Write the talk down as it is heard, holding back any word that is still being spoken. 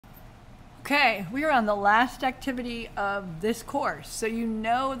Okay, we are on the last activity of this course, so you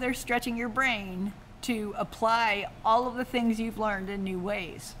know they're stretching your brain to apply all of the things you've learned in new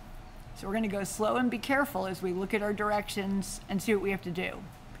ways. So we're going to go slow and be careful as we look at our directions and see what we have to do.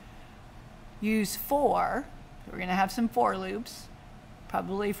 Use for, we're going to have some for loops,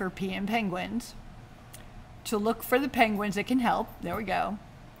 probably for P and penguins. To look for the penguins that can help, there we go.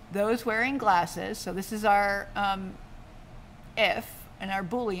 Those wearing glasses, so this is our if, and our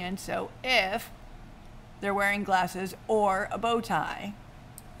Boolean, so if they're wearing glasses or a bow tie,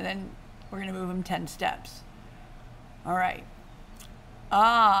 and then we're going to move them 10 steps. All right.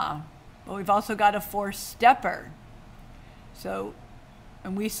 But we've also got a for-stepper. So,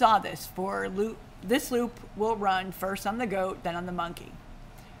 and we saw this, for loop, this loop will run first on the goat, then on the monkey.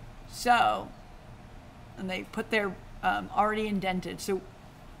 So, and they put their already indented. So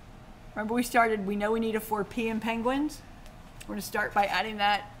remember we know we need a for P and penguins. We're going to start by adding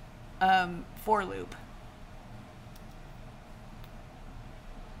that for loop.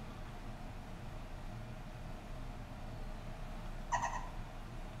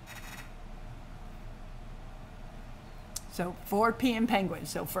 So for P and penguins.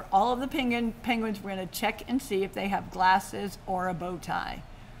 So for all of the penguins, we're going to check and see if they have glasses or a bow tie.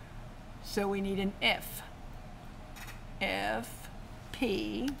 So we need an if. If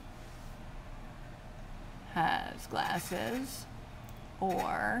P has glasses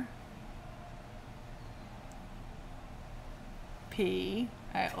or P,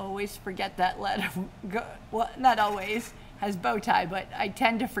 I always forget that letter, well, not always, has bow tie, but I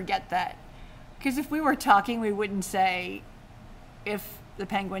tend to forget that. Because if we were talking, we wouldn't say if the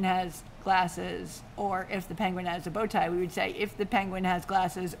penguin has glasses or if the penguin has a bow tie. We would say if the penguin has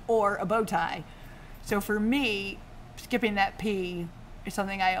glasses or a bow tie. So for me, skipping that P is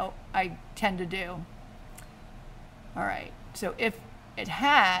something I tend to do. All right, so if it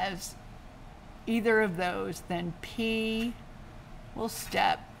has either of those, then P will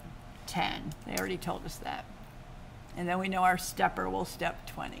step 10. They already told us that. And then we know our stepper will step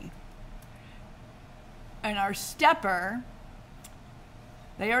 20. And our stepper,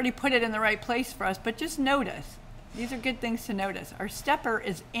 they already put it in the right place for us, but just notice, these are good things to notice. Our stepper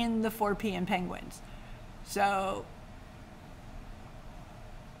is in the for P and penguins. So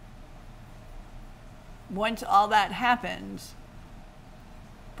once all that happens,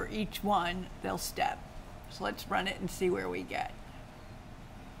 for each one, they'll step. So let's run it and see where we get.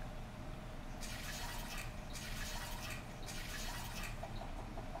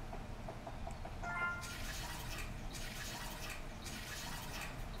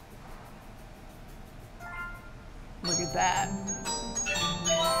 Look at that.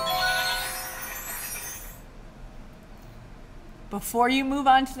 Before you move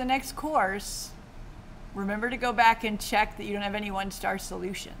on to the next course, remember to go back and check that you don't have any one-star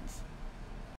solutions.